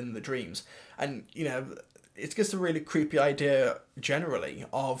people in the dreams. And you know, it's just a really creepy idea generally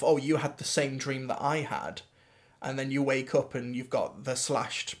of, oh, you had the same dream that I had, and then you wake up and you've got the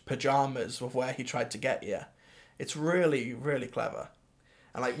slashed pajamas of where he tried to get you. It's really, really clever.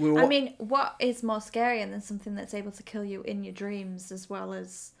 And like I mean, what is more scary than something that's able to kill you in your dreams as well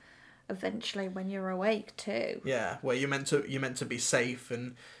as eventually when you're awake too? Yeah, where you're meant to be safe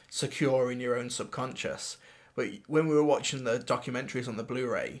and secure in your own subconscious. But when we were watching the documentaries on the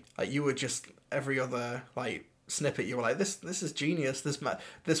Blu-ray, like you were just every other like snippet, you were like, this is genius.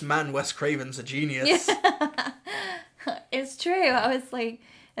 This man Wes Craven's a genius. It's true. I was like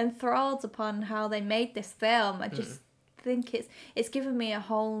enthralled upon how they made this film. I just think it's given me a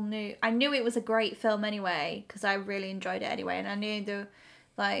whole new... I knew it was a great film anyway because I really enjoyed it anyway, and I knew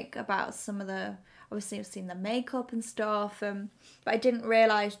about some of the... Obviously I've seen the makeup and stuff, but I didn't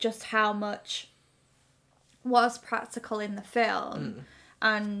realise just how much was practical in the film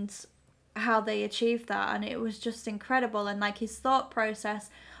and how they achieved that, and it was just incredible. And like his thought process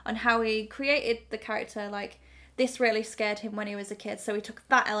on how he created the character, like this really scared him when he was a kid, so he took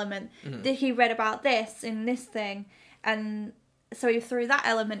that element. He read about this in this thing, and so he threw that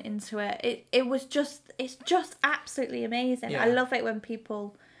element into it. It's just absolutely amazing. Yeah. I love it when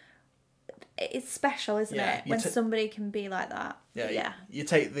people... It's special, isn't it? When somebody can be like that. Yeah. You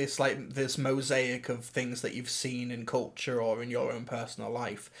take this mosaic of things that you've seen in culture or in your own personal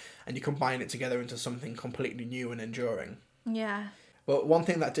life, and you combine it together into something completely new and enduring. Yeah. But one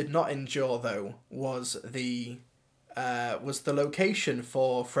thing that did not endure though was the location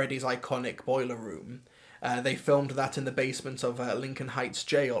for Freddy's iconic boiler room. They filmed that in the basement of Lincoln Heights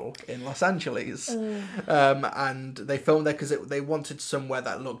Jail in Los Angeles. And they filmed there because they wanted somewhere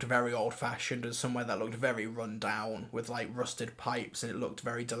that looked very old-fashioned and somewhere that looked very run down with like rusted pipes, and it looked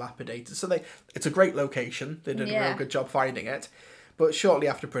very dilapidated. So it's a great location. They did a real good job finding it. But shortly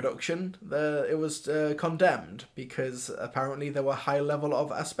after production, it was condemned because apparently there were high level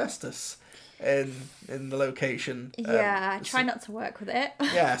of asbestos in the location. Try not to work with it.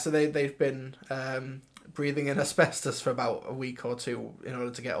 Yeah, so they've been breathing in asbestos for about a week or two in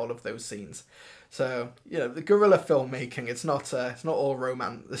order to get all of those scenes. So, you know, the guerrilla filmmaking, it's not all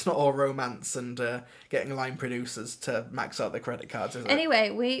romance and getting line producers to max out their credit cards, is it? Anyway,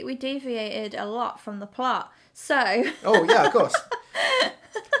 we deviated a lot from the plot. So oh yeah, of course.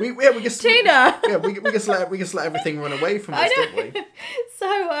 We just Tina. Yeah, we just let everything run away from us, didn't we?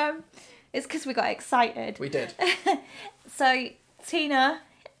 So it's because we got excited. We did. So Tina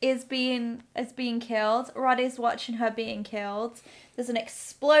is being killed. Rod is watching her being killed. There's an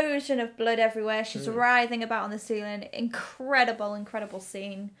explosion of blood everywhere. She's writhing about on the ceiling. Incredible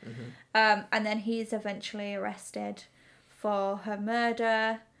scene. And then he's eventually arrested for her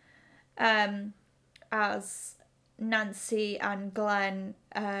murder. As Nancy and Glenn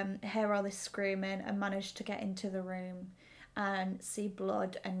hear all this screaming and manage to get into the room and see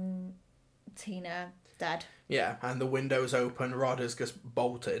blood and Tina dead. Yeah, and the window's open. Rod is just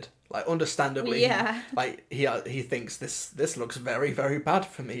bolted. Like, understandably, Yeah. he thinks this looks very, very bad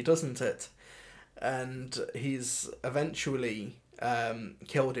for me, doesn't it? And he's eventually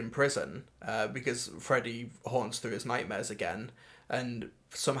killed in prison because Freddy haunts through his nightmares again and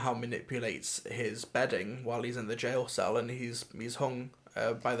somehow manipulates his bedding while he's in the jail cell, and he's hung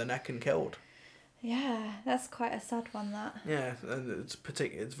by the neck and killed. Yeah, that's quite a sad one, that. Yeah, and it's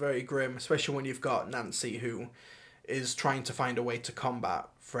very grim, especially when you've got Nancy, who is trying to find a way to combat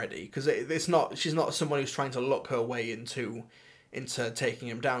Freddy, because she's not someone who's trying to look her way into taking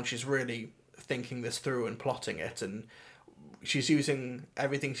him down. She's really thinking this through and plotting it, and she's using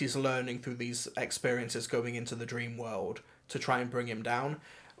everything she's learning through these experiences going into the dream world to try and bring him down.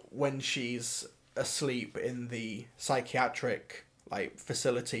 When she's asleep in the psychiatric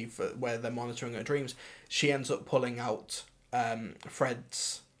facility where they're monitoring her dreams, she ends up pulling out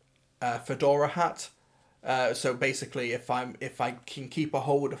Fred's fedora hat. So basically, if I can keep a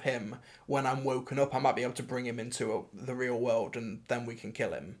hold of him when I'm woken up, I might be able to bring him into the real world, and then we can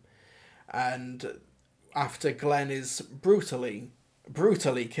kill him. And after Glenn is brutally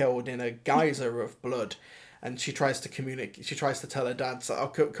killed in a geyser of blood, and she tries to communicate, she tries to tell her dad, so, "Oh,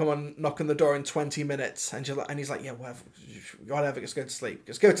 come on, knock on the door in 20 minutes." And he's like, "Yeah, whatever, just go to sleep.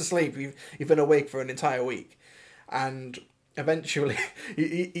 Just go to sleep. You've been awake for an entire week." And eventually,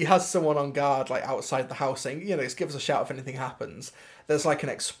 he has someone on guard, outside the house saying, just give us a shout if anything happens. There's an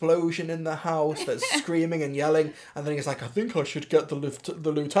explosion in the house, there's screaming and yelling, and then he's like, "I think I should get the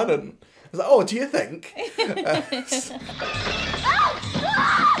lieutenant." I was like, "Oh, do you think?" Daddy,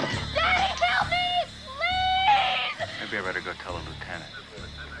 help me, please! Maybe I better go tell the lieutenant.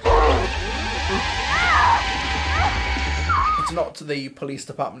 It's not the police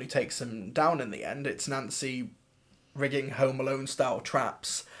department who takes him down in the end. It's Nancy rigging Home Alone style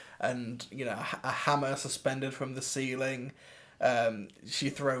traps, and a hammer suspended from the ceiling. She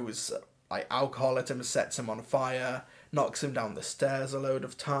throws alcohol at him, sets him on fire, knocks him down the stairs a load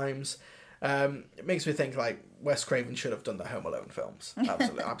of times. It makes me think Wes Craven should have done the Home Alone films.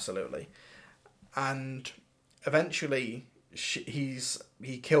 Absolutely. And eventually he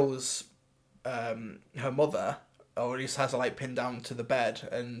kills her mother, or at least has her pinned down to the bed,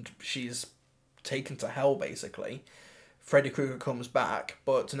 and she's taken to hell basically. Freddy Krueger comes back,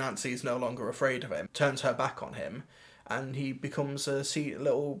 but Nancy's no longer afraid of him, turns her back on him, and he becomes a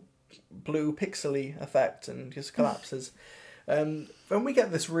little blue pixely effect and just collapses. Then we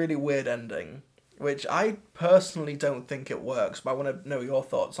get this really weird ending, which I personally don't think it works, but I want to know your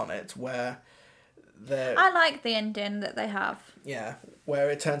thoughts on it, where I like the ending that they have. Yeah,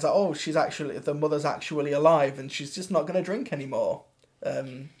 where it turns out, the mother's actually alive, and she's just not going to drink anymore.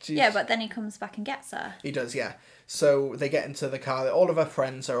 Yeah, but then he comes back and gets her. He does, yeah. So they get into the car. All of her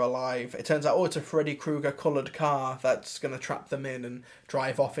friends are alive. It turns out, it's a Freddy Krueger coloured car that's going to trap them in and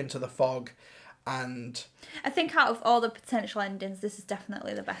drive off into the fog. And I think out of all the potential endings, this is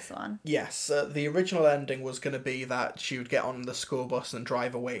definitely the best one. Yes, the original ending was going to be that she would get on the school bus and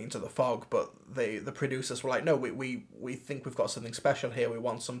drive away into the fog, but the producers were like, "No, we think we've got something special here. We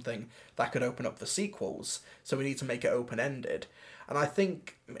want something that could open up the sequels, so we need to make it open-ended." And I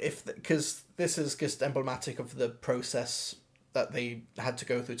think because this is just emblematic of the process that they had to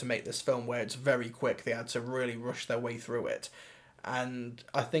go through to make this film, where it's very quick, they had to really rush their way through it. And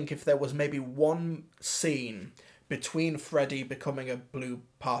I think if there was maybe one scene between Freddy becoming a blue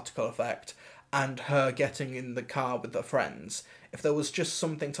particle effect and her getting in the car with her friends, if there was just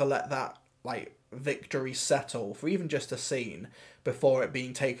something to let that victory settle for even just a scene before it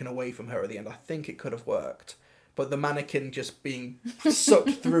being taken away from her at the end, I think it could have worked. But the mannequin just being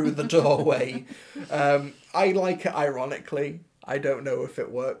sucked through the doorway, I like it ironically. I don't know if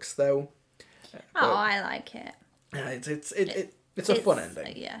it works though. I like it. It's a fun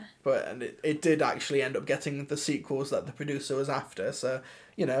ending. Yeah. But it did actually end up getting the sequels that the producer was after, so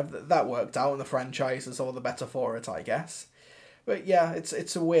that worked out, and the franchise is all the better for it, I guess. But yeah,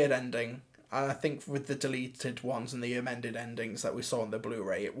 it's a weird ending. And I think with the deleted ones and the amended endings that we saw on the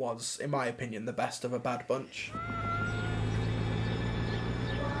Blu-ray, it was, in my opinion, the best of a bad bunch.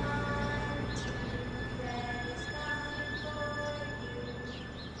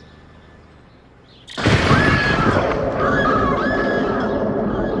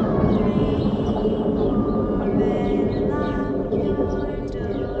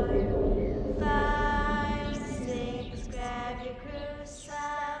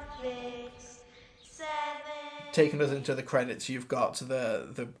 Taking us into the credits, you've got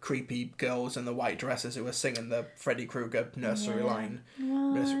the creepy girls in the white dresses who are singing the Freddy Krueger nursery line.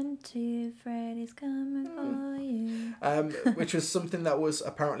 1, 2, Freddy's coming for you. Which was something that was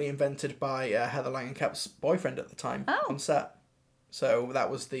apparently invented by Heather Langenkamp's boyfriend at the time on set. So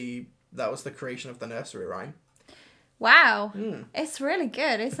that was the creation of the nursery rhyme. Wow, It's really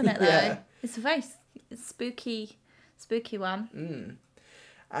good, isn't it? Though Yeah. It's a very spooky one.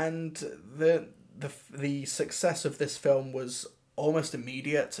 And the success of this film was almost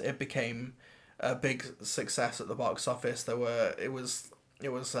immediate. It became a big success at the box office. It was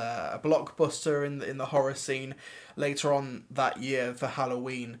a blockbuster in the horror scene. Later on that year for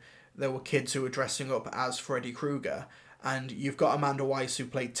Halloween, there were kids who were dressing up as Freddy Krueger. And you've got Amanda Weiss, who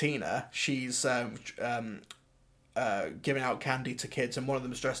played Tina. She's giving out candy to kids, and one of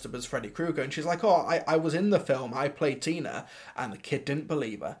them's dressed up as Freddy Krueger. And she's like, oh, I was in the film, I played Tina. And the kid didn't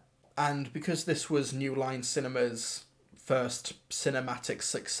believe her. And because this was New Line Cinema's first cinematic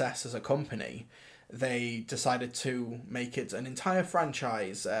success as a company, they decided to make it an entire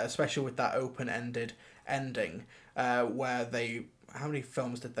franchise, especially with that open-ended ending, where they... How many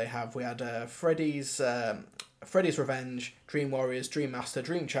films did they have? We had Freddy's Revenge, Dream Warriors, Dream Master,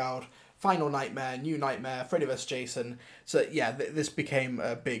 Dream Child, Final Nightmare, New Nightmare, Freddy vs. Jason. So yeah, this became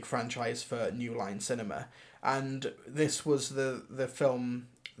a big franchise for New Line Cinema. And this was the film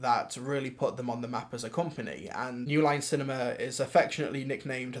that really put them on the map as a company. And New Line Cinema is affectionately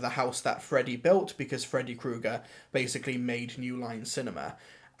nicknamed the house that Freddy built, because Freddy Krueger basically made New Line Cinema.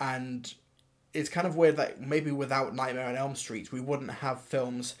 And it's kind of weird that maybe without Nightmare on Elm Street, we wouldn't have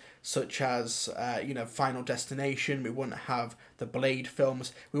films such as, Final Destination, we wouldn't have the Blade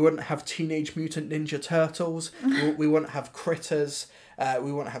films, we wouldn't have Teenage Mutant Ninja Turtles, we wouldn't have Critters,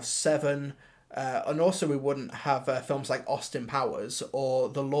 we wouldn't have Seven, and also we wouldn't have films like Austin Powers or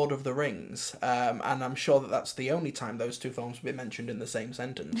The Lord of the Rings, and I'm sure that's the only time those two films will be mentioned in the same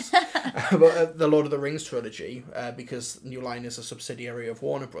sentence. But the Lord of the Rings trilogy, because New Line is a subsidiary of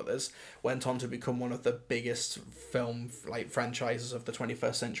Warner Brothers, went on to become one of the biggest film franchises of the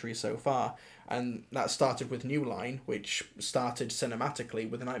 21st century so far, and that started with New Line, which started cinematically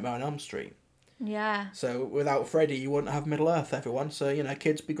with Nightmare on Elm Street. Yeah. So without Freddy, you wouldn't have Middle Earth, everyone. So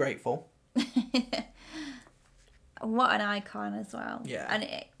kids, be grateful. What an icon as well. Yeah.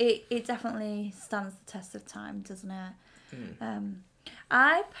 And it definitely stands the test of time, doesn't it?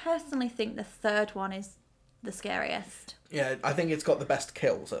 I personally think the third one is the scariest. Yeah, I think it's got the best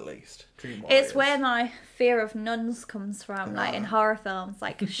kills, at least. Dream Warriors. It's where my fear of nuns comes from, in horror films.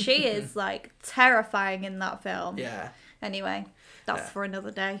 She is terrifying in that film. Yeah. Anyway, that's for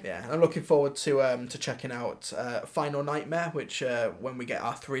another day. Yeah, I'm looking forward to checking out Final Nightmare, which when we get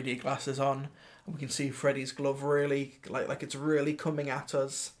our 3D glasses on, we can see Freddy's glove really, like it's really coming at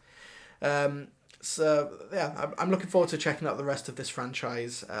us. So yeah, I'm looking forward to checking out the rest of this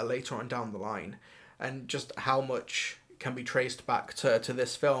franchise later on down the line, and just how much can be traced back to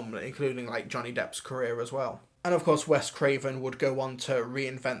this film, including Johnny Depp's career as well. And of course, Wes Craven would go on to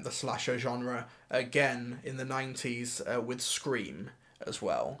reinvent the slasher genre again in the 90s with Scream as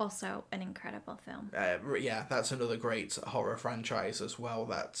well. Also an incredible film. Yeah, that's another great horror franchise as well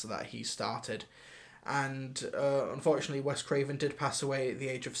that he started. And unfortunately, Wes Craven did pass away at the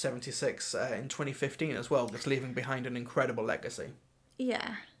age of 76 in 2015 as well, just leaving behind an incredible legacy.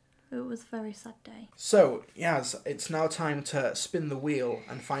 Yeah. It was a very sad day. So, Yaz, it's now time to spin the wheel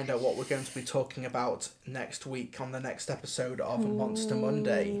and find out what we're going to be talking about next week on the next episode of Monster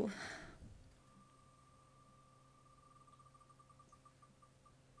Monday.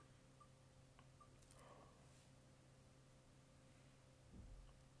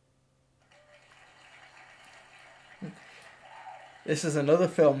 This is another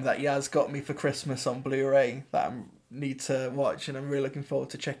film that Yaz got me for Christmas on Blu-ray that I need to watch, and I'm really looking forward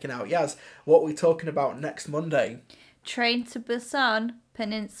to checking out. Yaz, what are we talking about next Monday? Train to Busan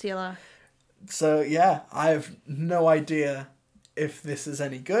Peninsula. So yeah, I have no idea if this is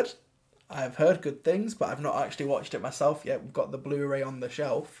any good. I've heard good things, but I've not actually watched it myself yet. We've got the Blu-ray on the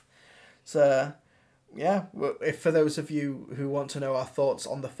shelf. So yeah, if for those of you who want to know our thoughts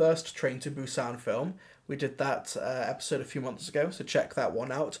on the first Train to Busan film, we did that episode a few months ago, so check that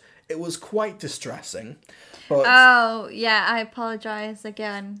one out. It was quite distressing. But oh, yeah, I apologise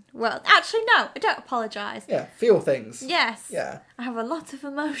again. Well, actually, no, I don't apologise. Yeah, feel things. Yes. Yeah. I have a lot of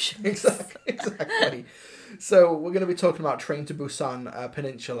emotions. Exactly. So we're going to be talking about Train to Busan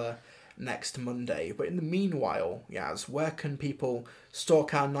Peninsula next Monday. But in the meanwhile, Yaz, where can people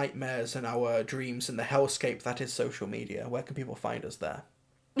stalk our nightmares and our dreams in the hellscape that is social media? Where can people find us there?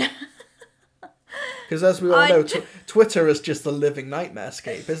 Because as we all know, Twitter is just a living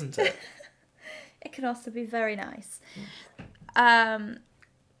nightmarescape, isn't it? It can also be very nice.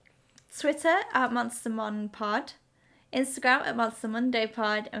 Twitter at MonsterMonPod, Instagram at Monster Monday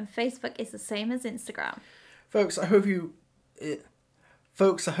Pod, and Facebook is the same as Instagram. Folks, I hope you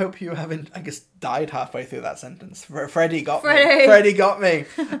haven't, I guess, died halfway through that sentence. Freddy got me. Freddy got me.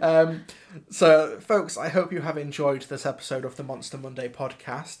 So, folks, I hope you have enjoyed this episode of the Monster Monday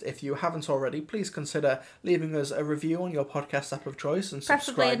podcast. If you haven't already, please consider leaving us a review on your podcast app of choice and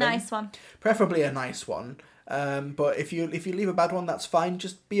subscribing. Preferably a nice one. But if you leave a bad one, that's fine.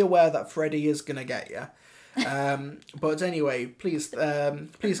 Just be aware that Freddy is going to get you. But anyway, please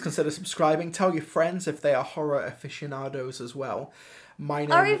consider subscribing. Tell your friends if they are horror aficionados as well. My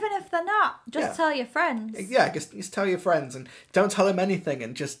name. Or even if they're not, just Yeah. tell your friends. Yeah, just tell your friends and don't tell them anything,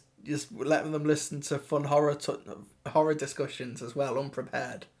 and just let them listen to fun horror discussions as well,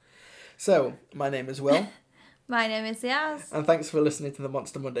 unprepared. So, my name is Will. My name is Yaz. And thanks for listening to the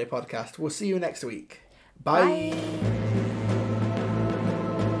Monster Monday podcast. We'll see you next week. Bye. Bye.